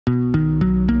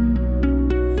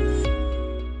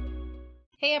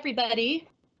Hey, everybody.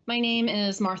 My name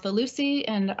is Martha Lucy,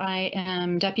 and I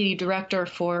am Deputy Director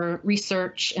for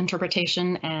Research,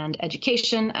 Interpretation, and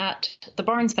Education at the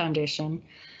Barnes Foundation.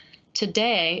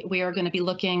 Today, we are going to be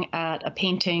looking at a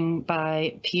painting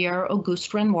by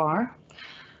Pierre-Auguste Renoir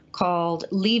called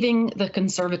Leaving the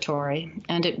Conservatory,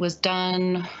 and it was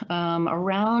done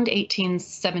around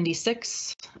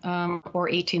 1876 or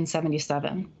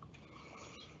 1877.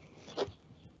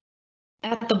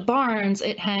 At the Barnes,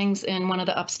 it hangs in one of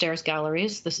the upstairs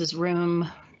galleries. This is room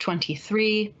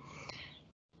 23.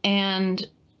 And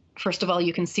first of all,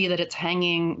 you can see that it's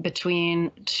hanging between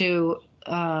two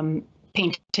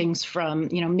paintings from,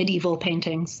 medieval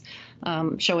paintings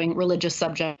showing religious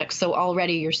subjects. So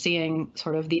already you're seeing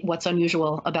sort of what's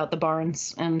unusual about the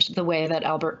Barnes and the way that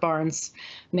Albert Barnes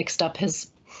mixed up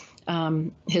his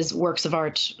works of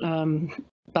art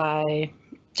by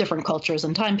different cultures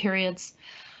and time periods.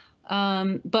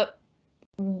 But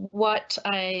what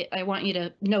I want you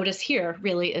to notice here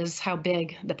really is how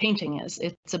big the painting is.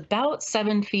 It's about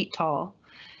 7 feet tall,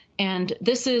 and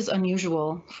this is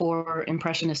unusual for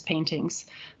Impressionist paintings.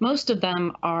 Most of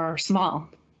them are small,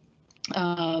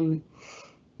 a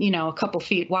couple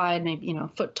feet wide, maybe,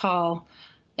 foot tall.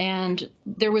 And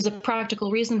there was a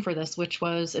practical reason for this, which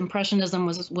was Impressionism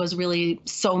was really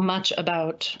so much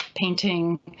about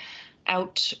painting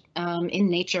out in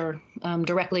nature,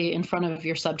 directly in front of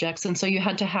your subjects. And so you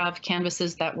had to have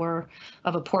canvases that were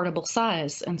of a portable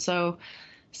size. And so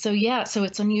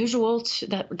it's unusual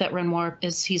that Renoir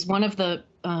he's one of the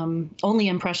only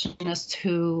Impressionists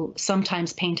who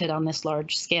sometimes painted on this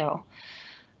large scale.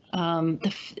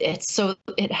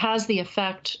 It has the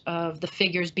effect of the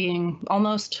figures being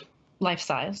almost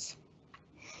life-size.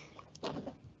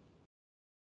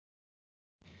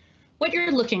 What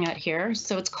you're looking at here,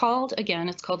 so it's called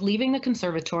Leaving the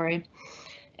Conservatory,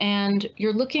 and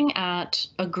you're looking at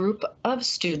a group of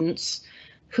students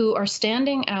who are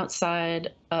standing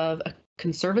outside of a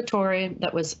conservatory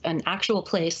that was an actual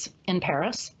place in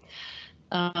Paris.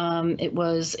 It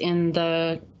was in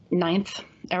the 9th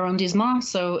arrondissement,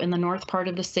 so in the north part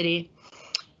of the city,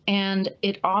 and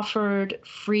it offered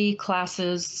free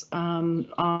classes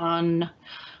on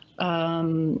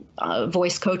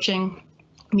voice coaching,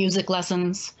 music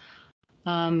lessons,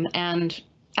 and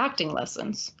acting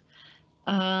lessons.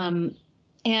 And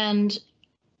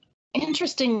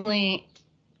interestingly,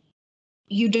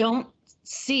 you don't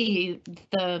see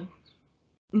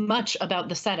much about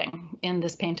the setting in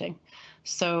this painting.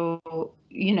 So,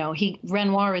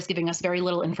 Renoir is giving us very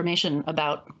little information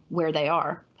about where they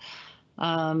are.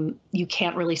 You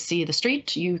can't really see the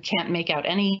street. You can't make out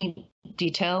any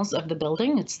details of the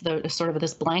building. It's sort of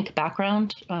this blank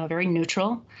background, very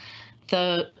neutral.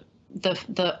 The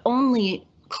only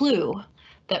clue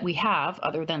that we have,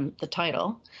 other than the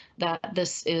title, that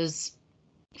this is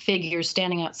figures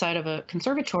standing outside of a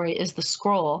conservatory, is the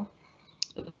scroll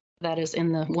that is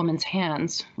in the woman's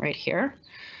hands right here.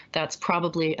 That's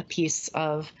probably a piece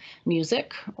of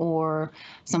music or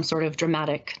some sort of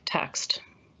dramatic text.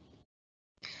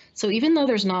 So even though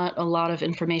there's not a lot of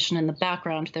information in the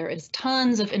background, there is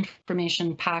tons of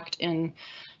information packed in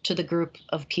to the group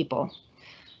of people.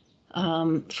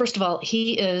 First of all,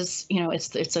 he is,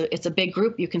 it's a big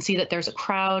group. You can see that there's a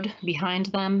crowd behind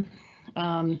them.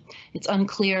 It's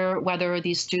unclear whether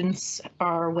these students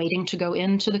are waiting to go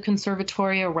into the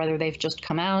conservatory or whether they've just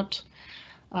come out.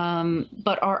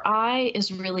 But our eye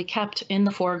is really kept in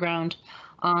the foreground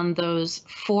on those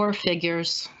 4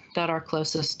 figures that are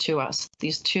closest to us,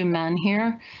 these 2 men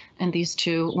here and these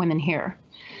 2 women here.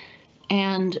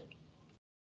 And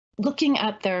looking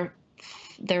at their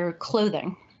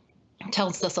clothing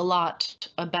tells us a lot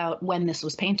about when this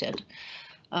was painted.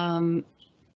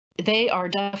 They are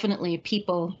definitely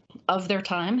people of their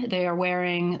time. They are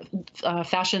wearing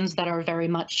fashions that are very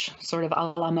much sort of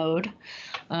a la mode.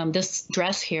 This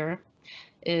dress here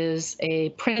is a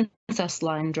princess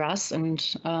line dress, and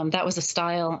that was a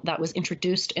style that was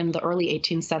introduced in the early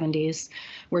 1870s,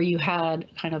 where you had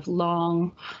kind of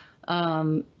long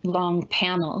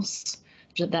panels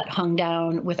that hung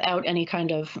down without any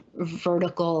kind of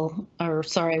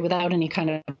without any kind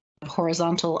of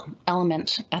horizontal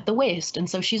element at the waist. And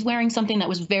so she's wearing something that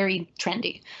was very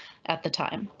trendy at the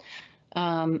time.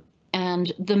 And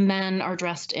the men are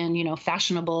dressed in,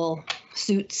 fashionable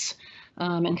suits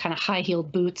and kind of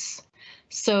high-heeled boots.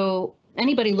 So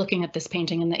anybody looking at this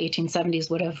painting in the 1870s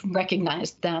would have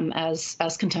recognized them as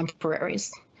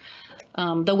contemporaries,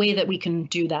 the way that we can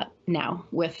do that now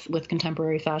with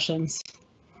contemporary fashions.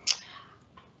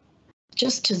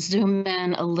 Just to zoom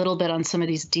in a little bit on some of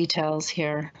these details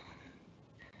here,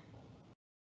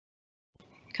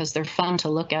 because they're fun to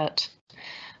look at.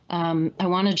 I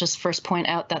want to just first point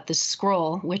out that this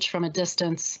scroll, which from a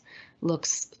distance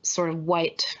looks sort of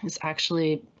white, is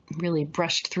actually really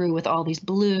brushed through with all these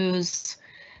blues,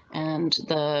 and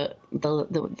the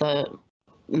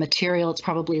material, it's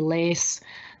probably lace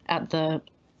at the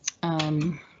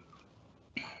end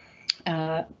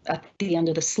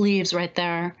of the sleeves right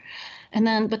there.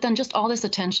 But then just all this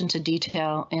attention to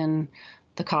detail in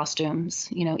the costumes,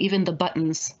 even the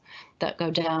buttons that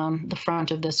go down the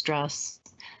front of this dress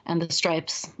and the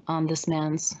stripes on this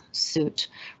man's suit.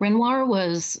 Renoir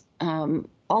was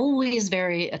always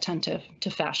very attentive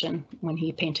to fashion when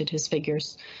he painted his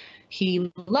figures.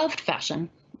 He loved fashion.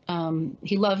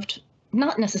 He loved,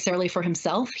 not necessarily for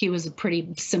himself, he was a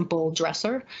pretty simple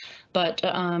dresser, but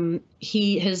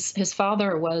his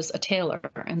father was a tailor,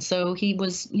 and so he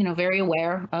was very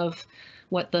aware of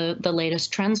what the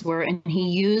latest trends were, and he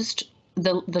used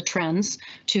the trends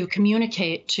to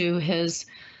communicate to his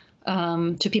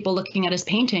to people looking at his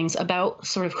paintings about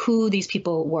sort of who these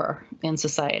people were in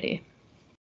society.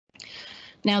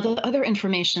 Now, the other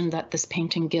information that this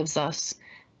painting gives us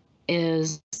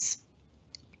is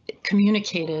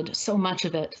communicated, so much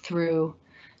of it, through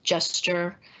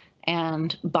gesture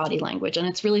and body language. And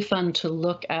it's really fun to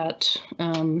look at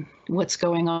what's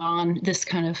going on, this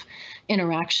kind of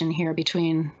interaction here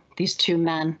between these two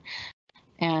men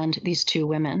and these two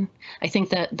women. I think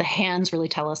that the hands really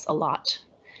tell us a lot.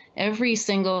 Each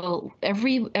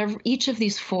of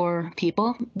these four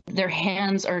people, their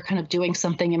hands are kind of doing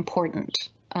something important.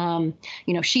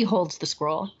 She holds the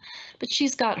scroll, but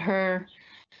she's got her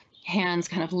hands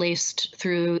kind of laced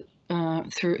through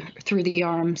the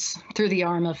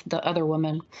arm of the other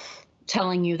woman,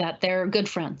 telling you that they're good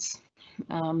friends,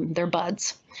 they're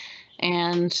buds.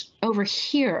 And over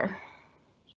here,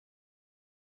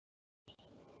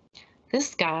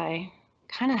 this guy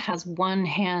kind of has one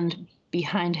hand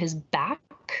behind his back.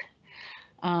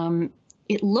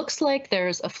 It looks like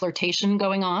there's a flirtation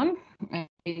going on.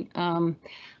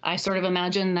 I sort of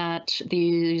imagine that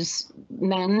these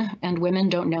men and women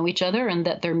don't know each other and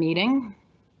that they're meeting.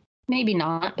 Maybe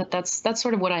not, but that's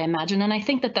sort of what I imagine. And I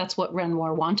think that that's what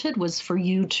Renoir wanted, was for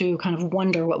you to kind of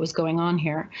wonder what was going on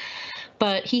here.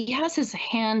 But he has his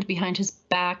hand behind his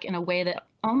back in a way that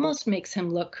almost makes him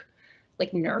look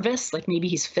like nervous, like maybe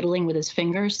he's fiddling with his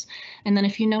fingers. And then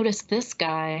if you notice this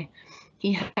guy,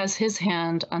 he has his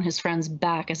hand on his friend's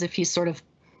back as if he's sort of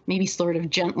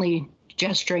gently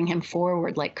gesturing him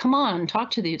forward, like, come on, talk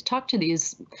to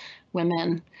these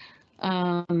women.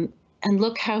 And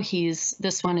look how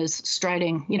this one is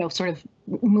striding, sort of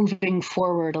moving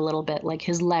forward a little bit, like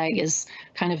his leg is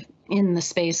kind of in the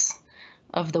space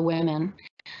of the women.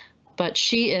 But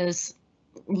she is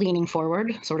leaning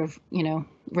forward, sort of,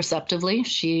 receptively.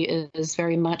 She is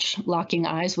very much locking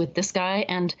eyes with this guy,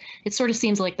 and it sort of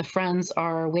seems like the friends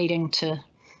are waiting to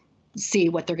see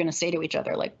what they're going to say to each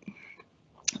other. Like,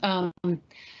 the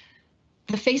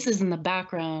faces in the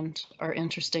background are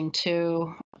interesting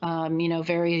too,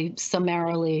 very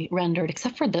summarily rendered,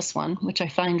 except for this one, which I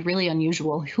find really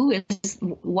unusual.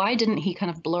 Why didn't he kind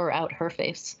of blur out her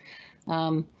face?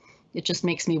 It just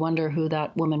makes me wonder who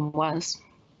that woman was.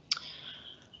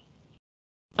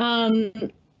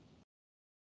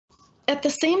 At the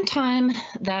same time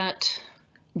that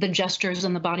the gestures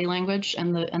and the body language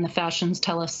and the fashions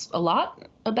tell us a lot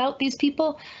about these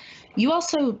people, you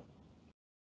also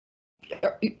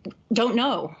don't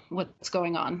know what's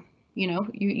going on.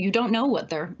 You don't know what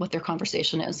their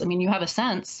conversation is. I mean, you have a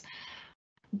sense,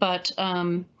 but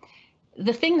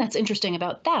the thing that's interesting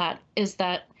about that is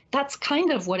that that's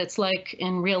kind of what it's like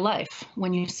in real life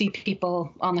when you see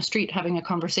people on the street having a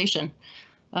conversation.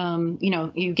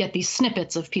 You get these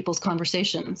snippets of people's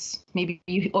conversations. Maybe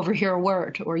you overhear a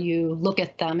word, or you look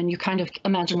at them and you kind of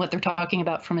imagine what they're talking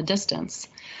about from a distance.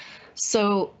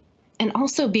 So, and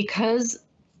also because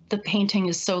the painting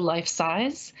is so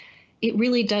life-size, it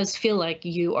really does feel like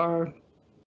you are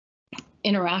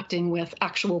interacting with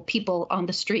actual people on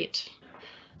the street,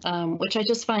 which I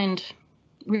just find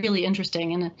really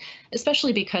interesting, and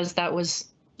especially because that was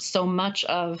so much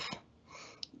of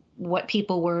what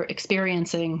people were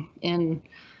experiencing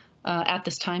at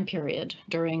this time period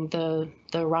during the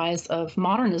rise of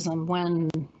modernism, when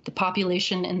the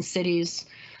population in cities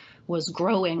was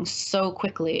growing so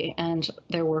quickly and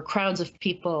there were crowds of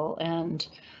people, and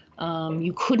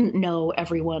you couldn't know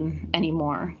everyone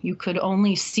anymore. You could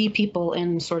only see people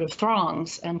in sort of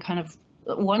throngs and kind of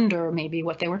wonder maybe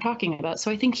what they were talking about.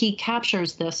 So I think he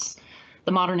captures the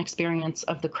modern experience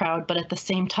of the crowd, but at the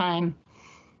same time,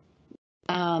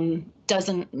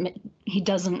 doesn't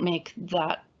make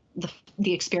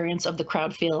the experience of the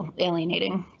crowd feel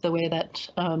alienating the way that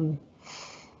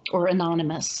or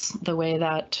anonymous, the way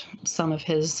that some of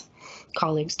his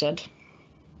colleagues did.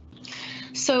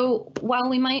 So while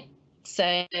we might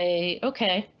say,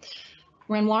 okay,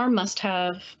 Renoir must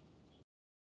have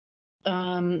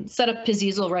set up his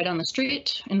easel right on the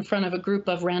street in front of a group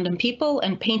of random people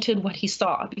and painted what he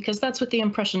saw, because that's what the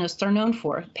Impressionists are known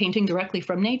for, painting directly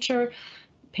from nature,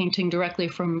 painting directly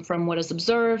from what is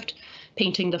observed,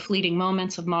 painting the fleeting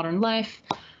moments of modern life.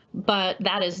 But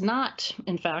that is not,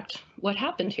 in fact, what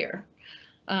happened here.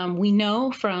 We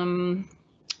know from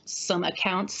some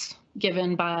accounts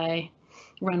given by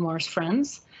Renoir's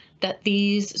friends that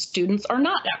these students are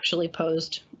not actually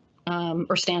posed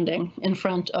or standing in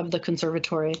front of the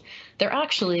conservatory. They're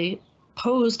actually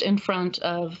posed in front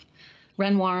of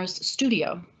Renoir's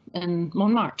studio in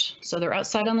Montmartre. So they're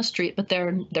outside on the street, but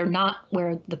they're not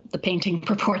where the painting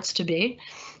purports to be,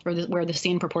 or where the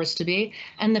scene purports to be.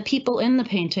 And the people in the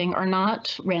painting are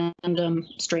not random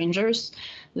strangers.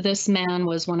 This man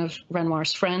was one of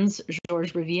Renoir's friends,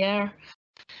 Georges Rivière,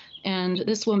 and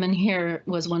this woman here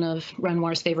was one of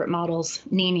Renoir's favorite models,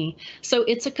 Nini. So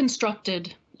it's a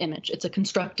constructed image. It's a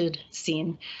constructed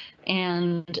scene.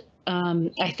 And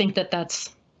I think that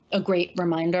that's a great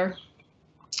reminder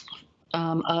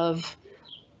of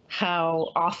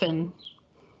how often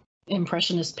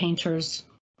Impressionist painters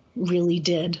really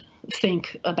did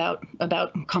think about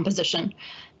composition,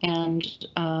 and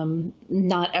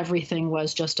not everything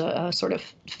was just a sort of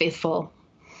faithful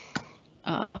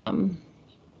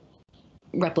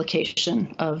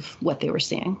replication of what they were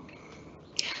seeing.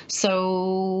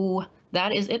 So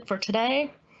that is it for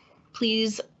today.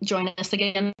 Please join us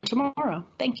again tomorrow.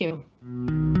 Thank you.